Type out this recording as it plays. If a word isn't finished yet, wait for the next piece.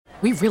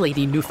We really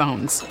need new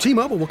phones.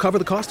 T-Mobile will cover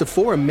the cost of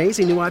 4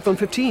 amazing new iPhone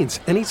 15s,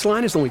 and each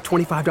line is only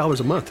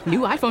 $25 a month. New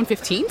iPhone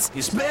 15s?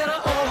 It's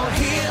better over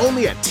here.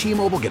 Only at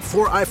T-Mobile, get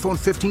 4 iPhone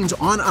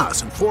 15s on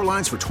us and 4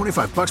 lines for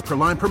 $25 per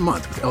line per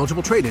month with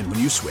eligible trade-in when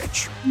you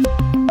switch.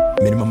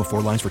 Minimum of 4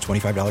 lines for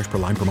 $25 per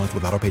line per month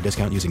with autopay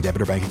discount using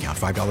debit or bank account.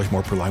 $5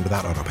 more per line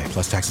without autopay,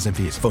 plus taxes and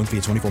fees. Phone fee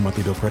at 24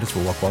 monthly bill credits for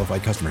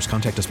well-qualified customers.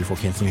 Contact us before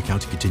canceling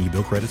account to continue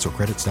bill credits or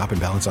credit stop and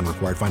balance on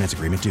required finance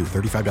agreement due.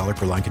 $35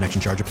 per line connection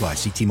charge applies.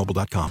 See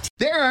T-Mobile.com.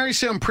 There are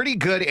some pretty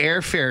good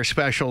airfare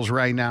specials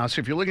right now.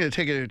 So if you're looking to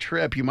take a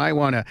trip, you might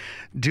want to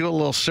do a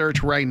little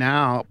search right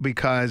now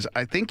because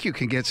I think you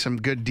can get some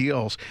good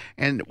deals.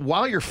 And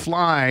while you're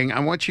flying,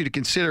 I want you to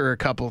consider a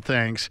couple of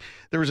things.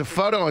 There was a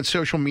photo on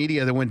social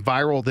media that went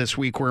viral this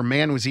week where a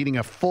man was eating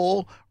a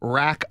full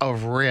rack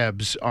of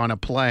ribs on a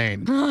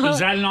plane. Is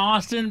that in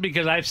Austin?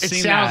 Because I've seen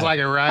It sounds that. like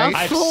it, right?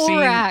 I've full seen,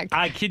 rack.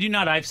 I kid you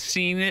not, I've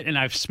seen it and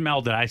I've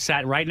smelled it. I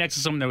sat right next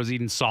to someone that was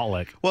eating Salt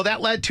Lick. Well, that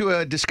led to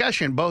a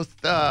discussion both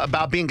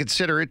about being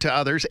considerate to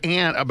others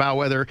and about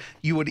whether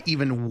you would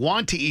even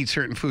want to eat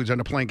certain foods on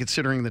a plane,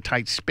 considering the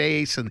tight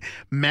space and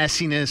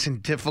messiness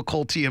and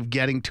difficulty of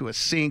getting to a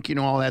sink,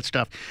 all that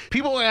stuff.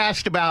 People were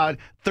asked about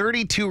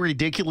 32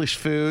 ridiculous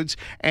foods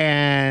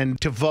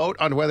and to vote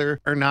on whether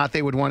or not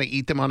they would want to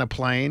eat them on a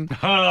plane.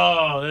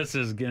 Oh, this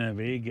is going to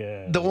be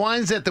good. The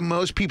ones that the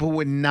most people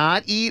would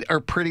not eat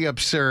are pretty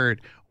absurd.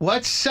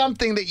 What's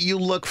something that you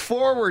look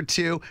forward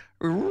to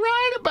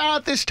right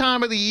about this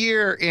time of the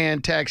year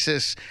in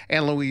Texas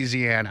and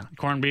Louisiana?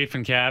 Corned beef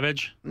and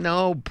cabbage?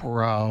 No,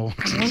 bro.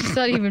 What's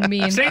that even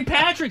mean? St.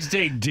 Patrick's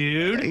Day,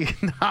 dude.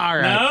 All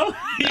right. No?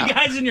 You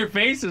guys in your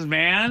faces,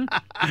 man.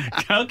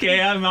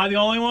 Okay, am I the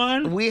only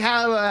one? We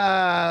have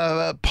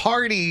a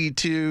party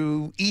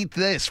to eat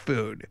this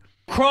food.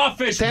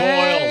 Crawfish boils.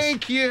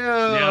 Thank you.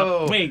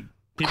 Yeah. Wait,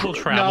 people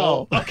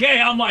travel? No. Okay,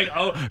 I'm like,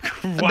 oh,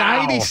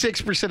 wow.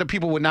 96% of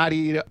people would not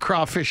eat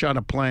crawfish on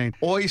a plane,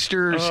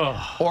 oysters,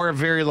 or a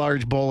very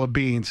large bowl of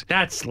beans.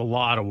 That's a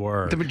lot of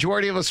work. The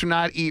majority of us would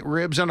not eat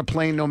ribs on a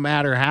plane no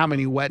matter how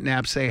many wet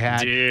naps they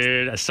had.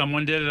 Dude,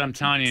 someone did it, I'm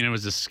telling you, and it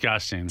was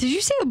disgusting. Did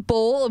you say a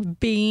bowl of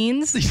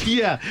beans?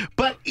 Yeah,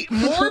 but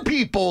more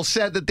people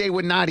said that they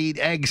would not eat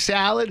egg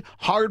salad,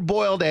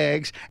 hard-boiled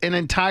eggs, an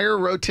entire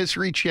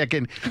rotisserie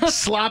chicken,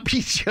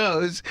 sloppy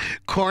joes,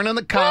 corn on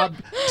the cob,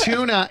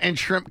 tuna, and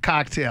shrimp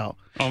cocktail.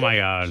 Oh, my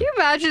God. Can you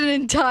imagine an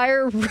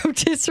entire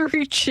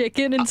rotisserie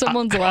chicken in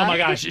someone's Oh, lap? my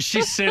gosh.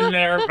 She's sitting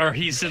there, or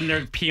he's sitting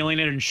there peeling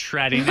it and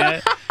shredding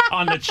it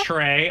on the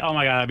tray. Oh,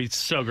 my God. That'd be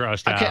so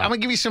grossed out. Okay, I'm going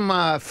to give you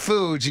some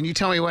foods, and you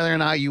tell me whether or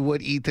not you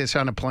would eat this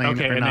on a plane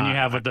Okay, or and not. then you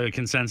have what the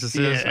consensus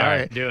is? Yeah, all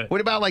right. Do it.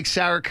 What about like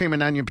sour cream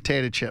and onion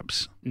potato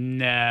chips?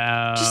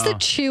 No. Just the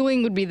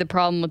chewing would be the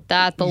problem with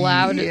that. The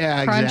loud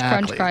Yeah, crunch,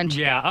 exactly. crunch.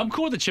 Yeah, I'm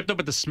cool with the chip, though,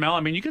 but the smell,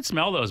 I mean, you could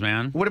smell those,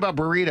 man. What about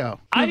burrito?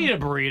 I'd eat a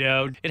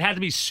burrito. It had to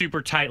be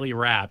super tightly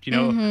wrapped. I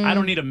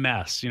don't need a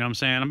mess. You know what I'm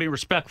saying? I'm being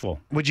respectful.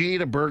 Would you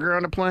eat a burger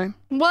on a plane?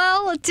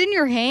 Well, it's in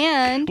your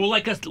hand. Well,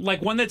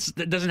 like one that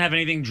doesn't have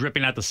anything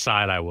dripping out the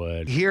side, I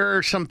would. Here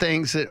are some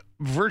things that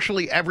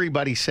virtually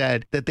everybody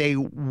said that they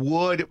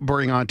would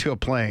bring onto a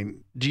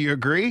plane. Do you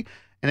agree?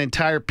 An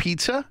entire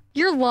pizza?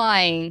 You're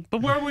lying.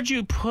 But where would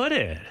you put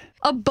it?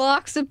 A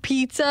box of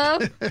pizza?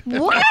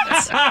 What?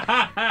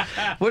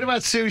 What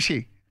about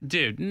sushi?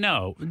 Dude,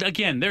 no.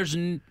 Again, there's...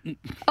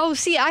 Oh,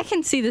 see, I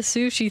can see the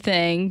sushi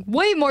thing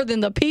way more than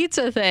the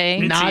pizza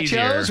thing. It's Nachos?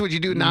 easier. Would you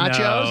do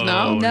nachos?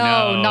 No.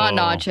 No, not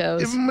The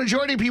nachos.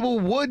 majority of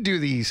people would do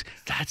these.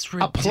 That's A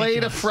ridiculous.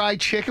 plate of fried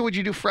chicken. Would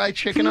you do fried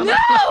chicken on the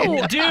plane?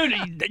 No!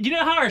 Dude, you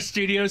know how our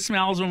studio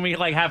smells when we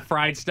have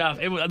fried stuff?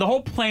 The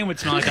whole plane would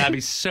smell like that. I'd be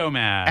so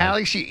mad.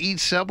 Alex, you eat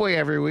Subway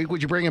every week.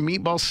 Would you bring a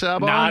meatball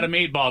sub Not a on?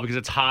 meatball because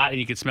it's hot and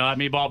you can smell that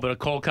meatball, but a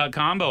cold cut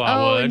combo, Oh,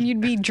 I would. and you'd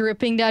be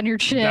dripping down your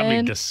chin.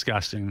 That'd be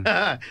disgusting.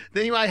 Then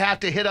you might have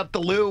to hit up the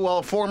loo. Well,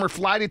 a former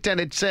flight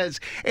attendant says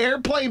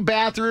airplane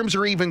bathrooms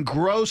are even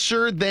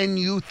grosser than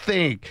you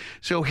think.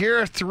 So here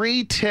are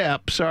 3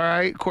 tips, all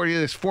right, according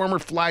to this former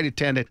flight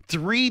attendant.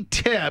 3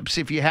 tips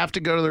if you have to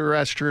go to the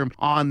restroom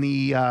on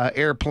the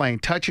airplane.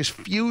 Touch as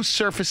few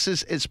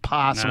surfaces as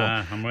possible.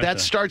 Nah, I'm with That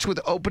ya. starts with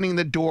opening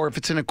the door. If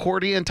it's an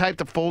accordion type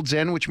that folds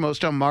in, which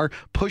most of them are,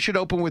 push it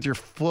open with your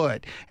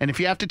foot. And if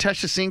you have to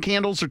touch the sink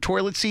handles or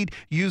toilet seat,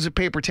 use a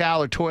paper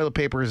towel or toilet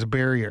paper as a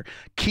barrier.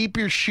 Keep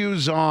your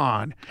shoes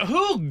on.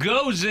 Who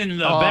goes in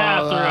the A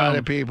bathroom lot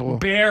of people.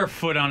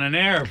 barefoot on an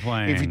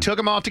airplane? If you took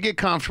them off to get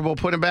comfortable,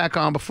 put them back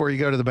on before you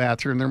go to the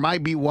bathroom. There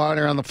might be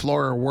water on the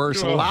floor or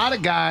worse. A Ugh. lot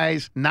of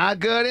guys not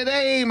good at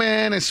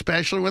aiming,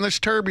 especially when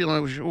there's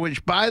turbulence.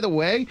 Which, by the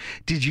way,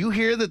 did you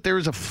hear that there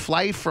was a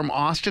flight from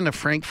Austin to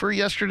Frankfurt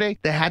yesterday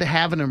that had to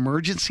have an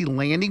emergency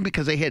landing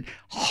because they had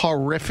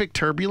horrific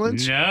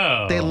turbulence?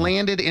 No. They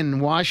landed in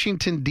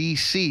Washington,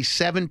 D.C.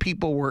 7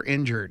 people were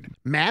injured.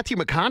 Matthew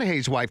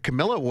McConaughey's wife,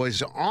 Camilla, was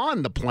she's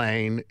on the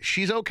plane,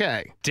 she's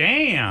okay.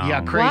 Damn.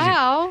 Yeah, crazy.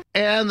 Wow.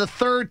 And the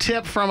third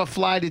tip from a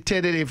flight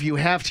attendant, if you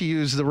have to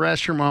use the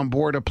restroom on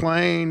board a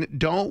plane,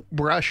 don't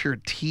brush your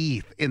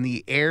teeth in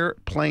the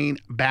airplane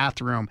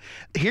bathroom.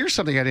 Here's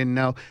something I didn't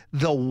know.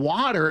 The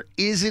water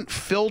isn't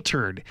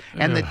filtered,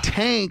 and the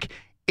tank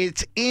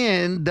it's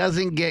in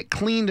doesn't get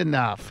cleaned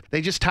enough.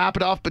 They just top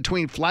it off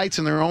between flights,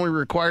 and they're only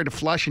required to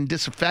flush and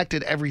disinfect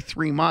it every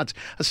 3 months.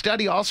 A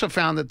study also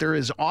found that there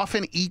is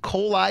often E.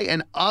 coli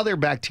and other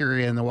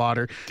bacteria in the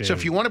water. So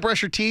if you want to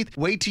brush your teeth,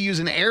 wait to use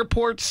an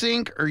airport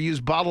sink or use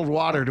bottled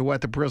water to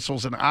wet the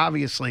bristles, and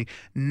obviously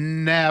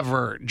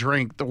never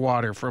drink the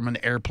water from an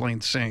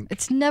airplane sink.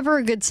 It's never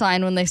a good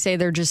sign when they say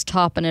they're just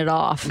topping it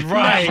off.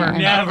 Right,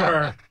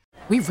 never.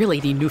 We really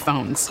need new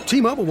phones.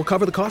 T-Mobile will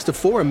cover the cost of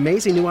 4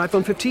 amazing new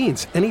iPhone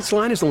 15s, and each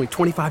line is only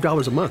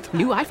 $25 a month.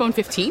 New iPhone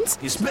 15s?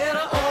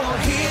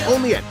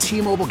 Only at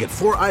T-Mobile, get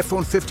 4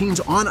 iPhone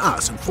 15s on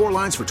us and 4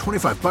 lines for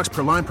 $25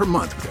 per line per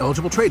month with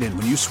eligible trade-in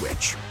when you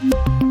switch.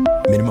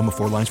 Minimum of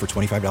 4 lines for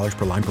 $25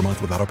 per line per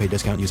month with auto-pay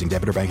discount using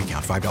debit or bank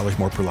account. $5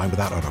 more per line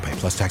without auto-pay,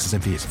 plus taxes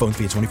and fees. Phone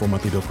fee at 24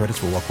 monthly bill credits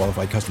for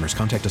well-qualified customers.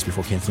 Contact us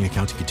before canceling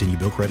account to continue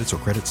bill credits or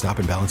credit stop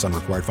and balance on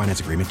required finance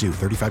agreement due.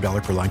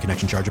 $35 per line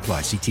connection charge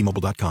applies. See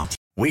T-Mobile.com.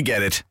 We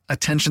get it.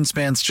 Attention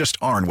spans just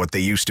aren't what they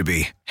used to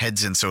be.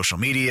 Heads in social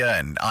media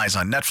and eyes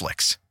on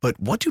Netflix. But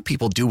what do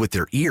people do with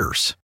their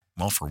ears?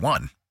 Well, for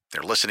one,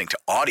 they're listening to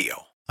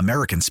audio.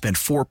 Americans spend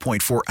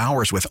 4.4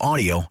 hours with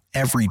audio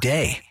every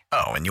day.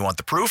 Oh, and you want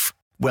the proof?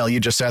 Well,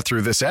 you just sat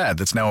through this ad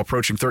that's now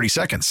approaching 30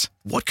 seconds.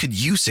 What could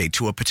you say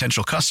to a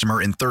potential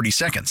customer in 30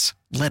 seconds?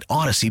 Let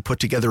Odyssey put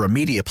together a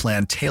media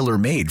plan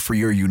tailor-made for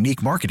your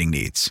unique marketing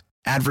needs.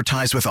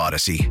 Advertise with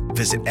Odyssey.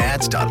 Visit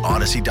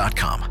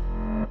ads.odyssey.com.